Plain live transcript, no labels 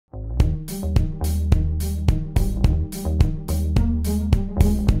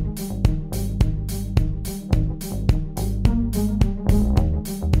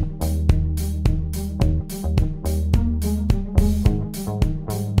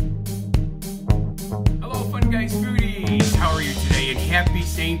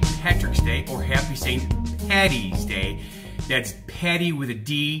Patrick's Day, or Happy St. Paddy's Day. That's Patty with a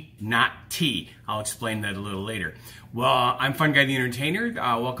D, not T. I'll explain that a little later. Well, I'm Funguy The Entertainer.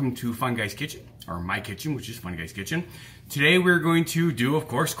 Welcome to Funguy's Kitchen, or my kitchen, which is Funguy's Kitchen. Today we're going to do, of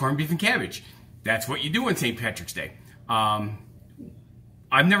course, corned beef and cabbage. That's what you do on St. Patrick's Day.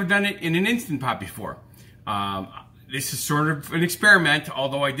 I've never done it in an Instant Pot before. This is sort of an experiment,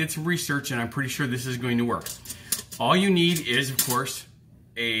 although I did some research and I'm pretty sure this is going to work. All you need is, of course,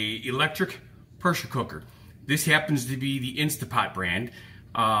 a electric pressure cooker. This happens to be the Instapot brand.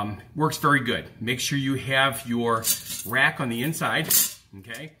 Works very good. Make sure you have your rack on the inside,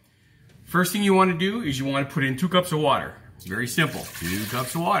 okay? First thing you want to do is you want to put in 2 cups of water. Very simple, 2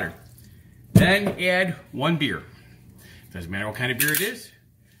 cups of water. Then add 1 beer. Doesn't matter what kind of beer it is.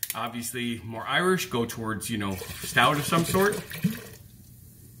 Obviously, more Irish, go towards, you know, stout of some sort.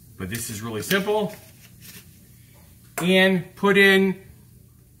 But this is really simple. And put in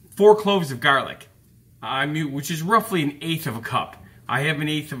 4 cloves of garlic, which is roughly 1/8 of a cup. I have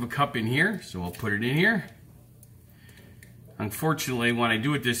 1/8 of a cup in here, so I'll put it in here. Unfortunately, when I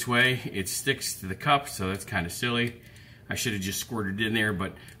do it this way, it sticks to the cup, so that's kind of silly. I should have just squirted it in there,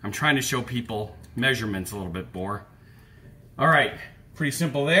 but I'm trying to show people measurements a little bit more. All right, pretty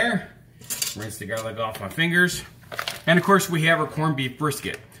simple there. Rinse the garlic off my fingers. And of course, we have our corned beef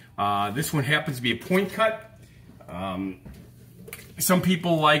brisket. This one happens to be a point cut. Some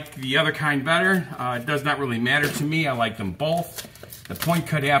people like the other kind better. It does not really matter to me. I like them both. The point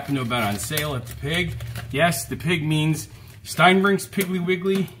cut happened to have been on sale at the Pig. Yes, the Pig means Steinbrink's Piggly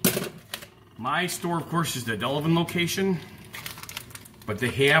Wiggly. My store, of course, is the Delavan location. But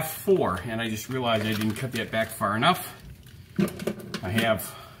they have 4, and I just realized I didn't cut that back far enough. I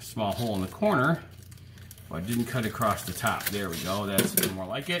have a small hole in the corner, but I didn't cut across the top. There we go. That's more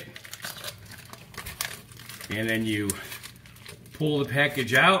like it. And then you pull the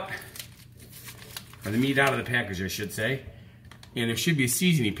package out, or the meat out of the package, I should say. And there should be a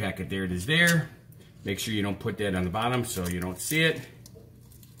seasoning packet there. It is there. Make sure you don't put that on the bottom so you don't see it.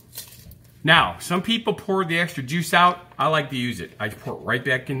 Now, some people pour the extra juice out. I like to use it. I pour it right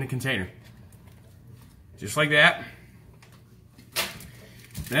back in the container. Just like that.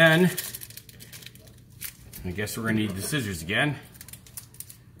 Then, I guess we're gonna need the scissors again.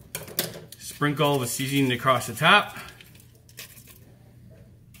 Sprinkle the seasoning across the top.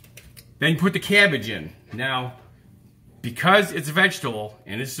 Then put the cabbage in. Now, because it's a vegetable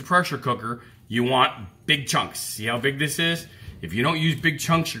and this is a pressure cooker, you want big chunks. See how big this is? If you don't use big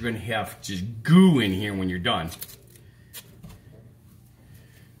chunks, you're gonna have just goo in here when you're done.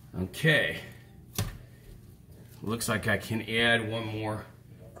 Okay. Looks like I can add 1 more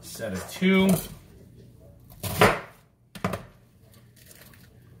set of 2.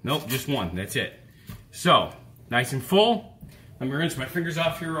 Nope, just 1, that's it. So, nice and full. Let me rinse my fingers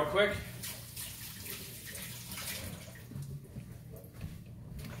off here real quick.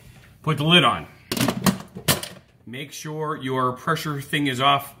 Put the lid on. Make sure your pressure thing is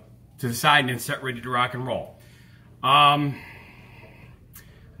off to the side and set ready to rock and roll. I'm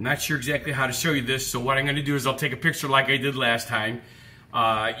not sure exactly how to show you this, so what I'm gonna do is I'll take a picture like I did last time.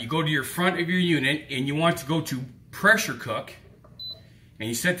 You go to your front of your unit and you want to go to pressure cook, and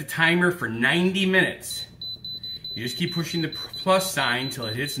you set the timer for 90 minutes. You just keep pushing the plus sign until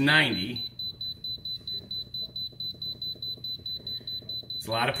it hits 90. It's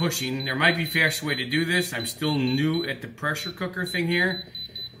a lot of pushing. There might be a faster way to do this. I'm still new at the pressure cooker thing here.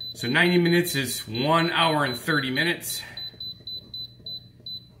 So 90 minutes is 1 hour and 30 minutes.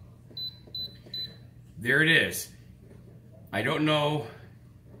 There it is. I don't know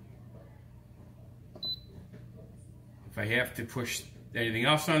if I have to push anything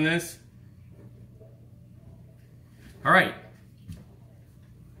else on this. All right.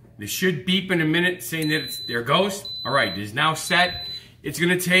 This should beep in a minute saying that there it goes. All right, it is now set. It's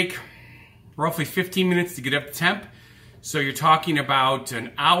gonna take roughly 15 minutes to get up to temp. So you're talking about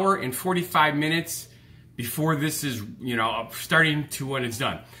 1 hour and 45 minutes before this is, you know, starting to when it's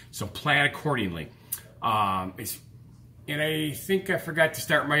done. So plan accordingly. And I think I forgot to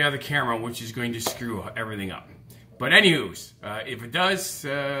start my other camera, which is going to screw everything up. But anywho's, if it does,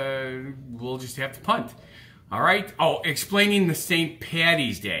 we'll just have to punt. All right? Oh, explaining the St.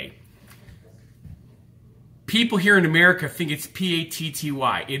 Paddy's Day. People here in America think it's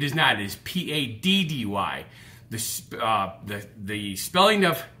P-A-T-T-Y. It is not. It is P-A-D-D-Y. The spelling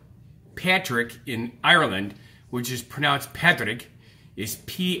of Patrick in Ireland, which is pronounced Patrick, is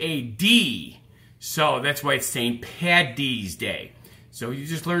P-A-D. So that's why it's St. Paddy's Day. So you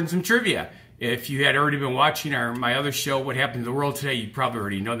just learned some trivia. If you had already been watching my other show, What Happened to the World Today, you probably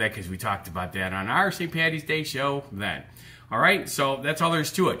already know that because we talked about that on our St. Patty's Day show then. All right, so that's all there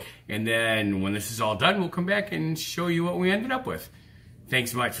is to it. And then when this is all done, we'll come back and show you what we ended up with.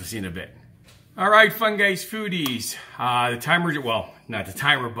 Thanks so much. We'll see you in a bit. All right, Fun Guys Foodies. The timer, well, not the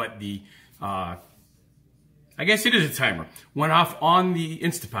timer, but the, I guess it is a timer, went off on the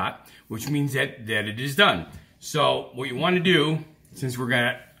Instapot, which means that it is done. So what you want to do, since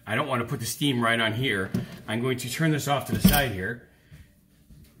I don't want to put the steam right on here, I'm going to turn this off to the side here.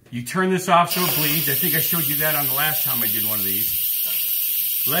 You turn this off so it bleeds. I think I showed you that on the last time I did one of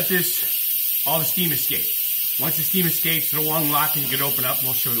these. Let all the steam escape. Once the steam escapes, the long lock and you can open up and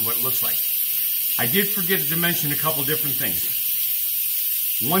we'll show you what it looks like. I did forget to mention a couple different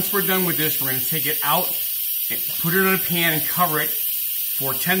things. Once we're done with this, we're going to take it out and put it in a pan and cover it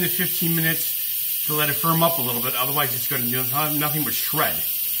for 10 to 15 minutes to let it firm up a little bit. Otherwise, it's going to do nothing but shred.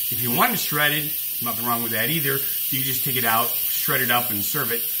 If you want to shred it, nothing wrong with that either. You just take it out, shred it up, and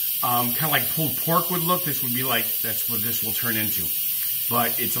serve it. Kind of like pulled pork would look. This would be like, that's what this will turn into.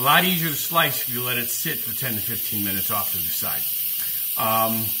 But it's a lot easier to slice if you let it sit for 10 to 15 minutes off to the side.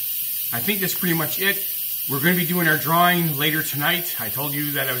 I think that's pretty much it. We're going to be doing our drawing later tonight. I told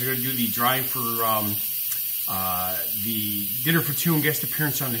you that I was going to do the drawing for the Dinner for Two and guest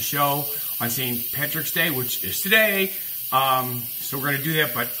appearance on the show on St. Patrick's Day, which is today. So we're going to do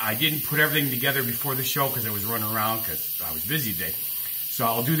that, but I didn't put everything together before the show because I was running around because I was busy today. So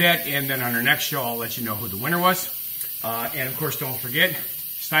I'll do that, and then on our next show, I'll let you know who the winner was. And of course, don't forget,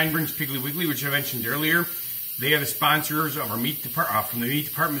 Steinbring's Piggly Wiggly, which I mentioned earlier. They are the sponsors of our meat department. From the meat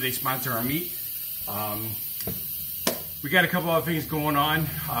department, they sponsor our meat. We got a couple other things going on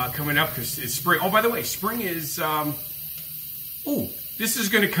coming up because it's spring. Oh, by the way, spring is. This is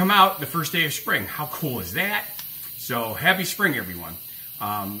going to come out the first day of spring. How cool is that? So happy spring, everyone.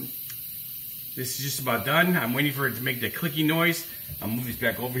 This is just about done. I'm waiting for it to make that clicking noise. I'll move this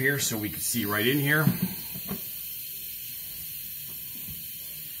back over here so we can see right in here.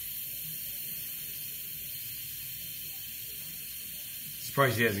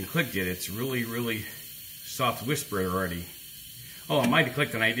 Surprised it hasn't clicked yet. It's really, really soft whisper already. Oh, it might have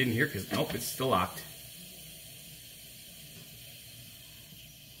clicked and I didn't hear because, nope, it's still locked.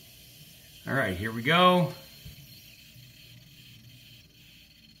 All right, here we go.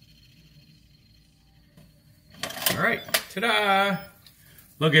 All right, ta-da!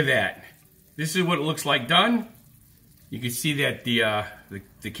 Look at that. This is what it looks like done. You can see that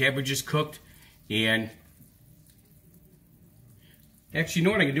the cabbage is cooked, and actually, you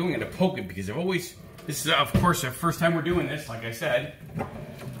know what I can do? I'm going to poke it because this is, of course, the first time we're doing this, like I said.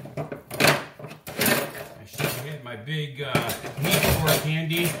 I should have had my big meat fork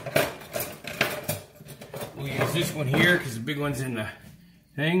handy. We'll use this one here because the big one's in the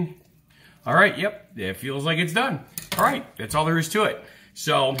thing. All right, yep, it feels like it's done. All right, that's all there is to it.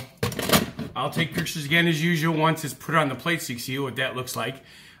 So I'll take pictures again as usual once it's put on the plate so you can see what that looks like.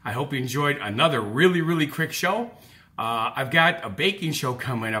 I hope you enjoyed another really, really quick show. I've got a baking show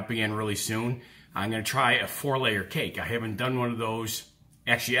coming up again really soon. I'm going to try a 4-layer cake. I haven't done one of those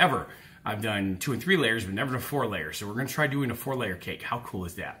actually ever. I've done 2 and 3 layers, but never a 4-layer. So we're going to try doing a 4-layer cake. How cool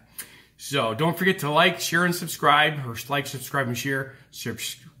is that? So don't forget to like, share, and subscribe. Or like, subscribe, and share.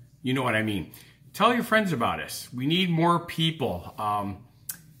 You know what I mean. Tell your friends about us. We need more people.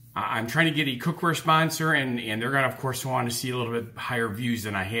 I'm trying to get a cookware sponsor, and they're going to, of course, want to see a little bit higher views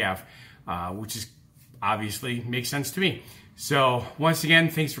than I have, which is obviously makes sense to me. So once again,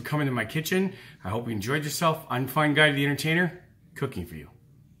 thanks for coming to my kitchen. I hope you enjoyed yourself. I'm Funguy the Entertainer, cooking for you.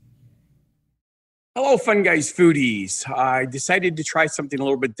 Hello, Fun Guys Foodies. I decided to try something a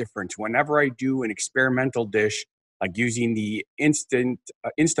little bit different. Whenever I do an experimental dish, like using the Instant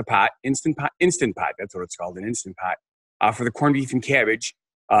Pot, that's what it's called, an Instant Pot, for the corned beef and cabbage.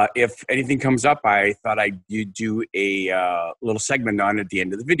 If anything comes up, I thought I'd do a little segment on it at the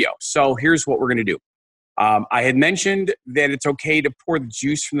end of the video. So here's what we're going to do. I had mentioned that it's okay to pour the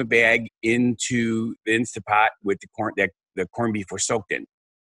juice from the bag into the Instant Pot with the corn that the corned beef was soaked in.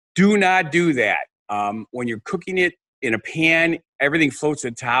 Do not do that. When you're cooking it in a pan, everything floats to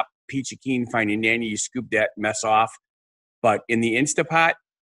the top. Peachy keen, fine and dandy. You scoop that mess off. But in the Instant Pot,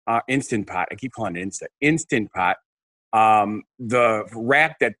 I keep calling it Instant Pot. The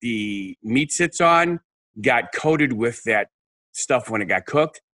rack that the meat sits on got coated with that stuff when it got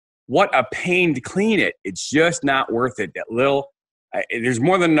cooked. What a pain to clean it. It's just not worth it. That little, there's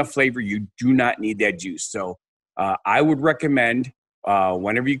more than enough flavor. You do not need that juice. So I would recommend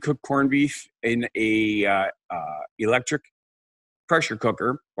whenever you cook corned beef in a electric pressure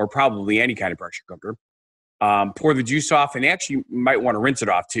cooker, or probably any kind of pressure cooker, pour the juice off, and actually you might want to rinse it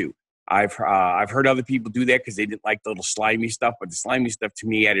off too. I've heard other people do that because they didn't like the little slimy stuff, but the slimy stuff to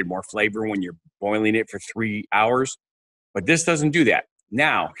me added more flavor when you're boiling it for 3 hours. But this doesn't do that.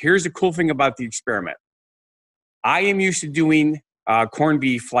 Now, here's the cool thing about the experiment. I am used to doing corned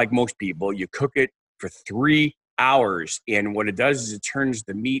beef like most people. You cook it for 3 hours, and what it does is it turns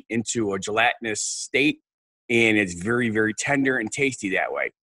the meat into a gelatinous state, and it's very, very tender and tasty that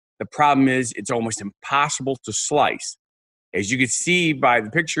way. The problem is it's almost impossible to slice. As you can see by the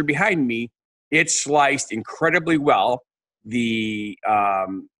picture behind me, it's sliced incredibly well. The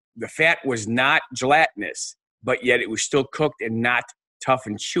fat was not gelatinous, but yet it was still cooked and not tough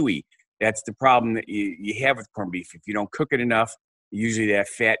and chewy. That's the problem that you have with corned beef. If you don't cook it enough, usually that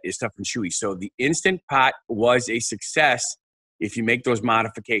fat is tough and chewy. So the Instant Pot was a success if you make those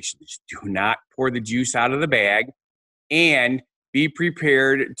modifications. Do not pour the juice out of the bag, and be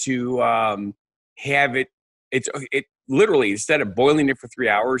prepared to have it. It literally, instead of boiling it for 3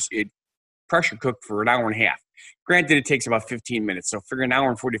 hours, it pressure cooked for an hour and a half. Granted, it takes about 15 minutes, so figure an hour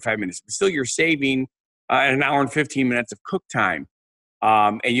and 45 minutes. But still, you're saving an hour and 15 minutes of cook time.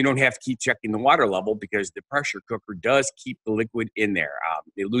 And you don't have to keep checking the water level because the pressure cooker does keep the liquid in there.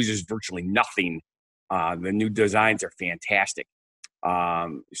 It loses virtually nothing. The new designs are fantastic.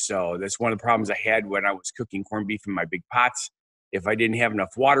 So that's one of the problems I had when I was cooking corned beef in my big pots. If I didn't have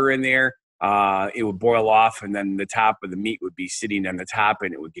enough water in there, it would boil off, and then the top of the meat would be sitting on the top,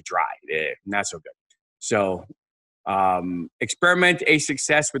 and it would get dry. Not so good. So experiment a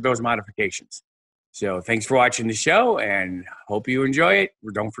success with those modifications. So thanks for watching the show, and hope you enjoy it.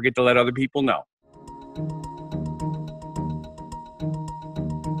 Don't forget to let other people know.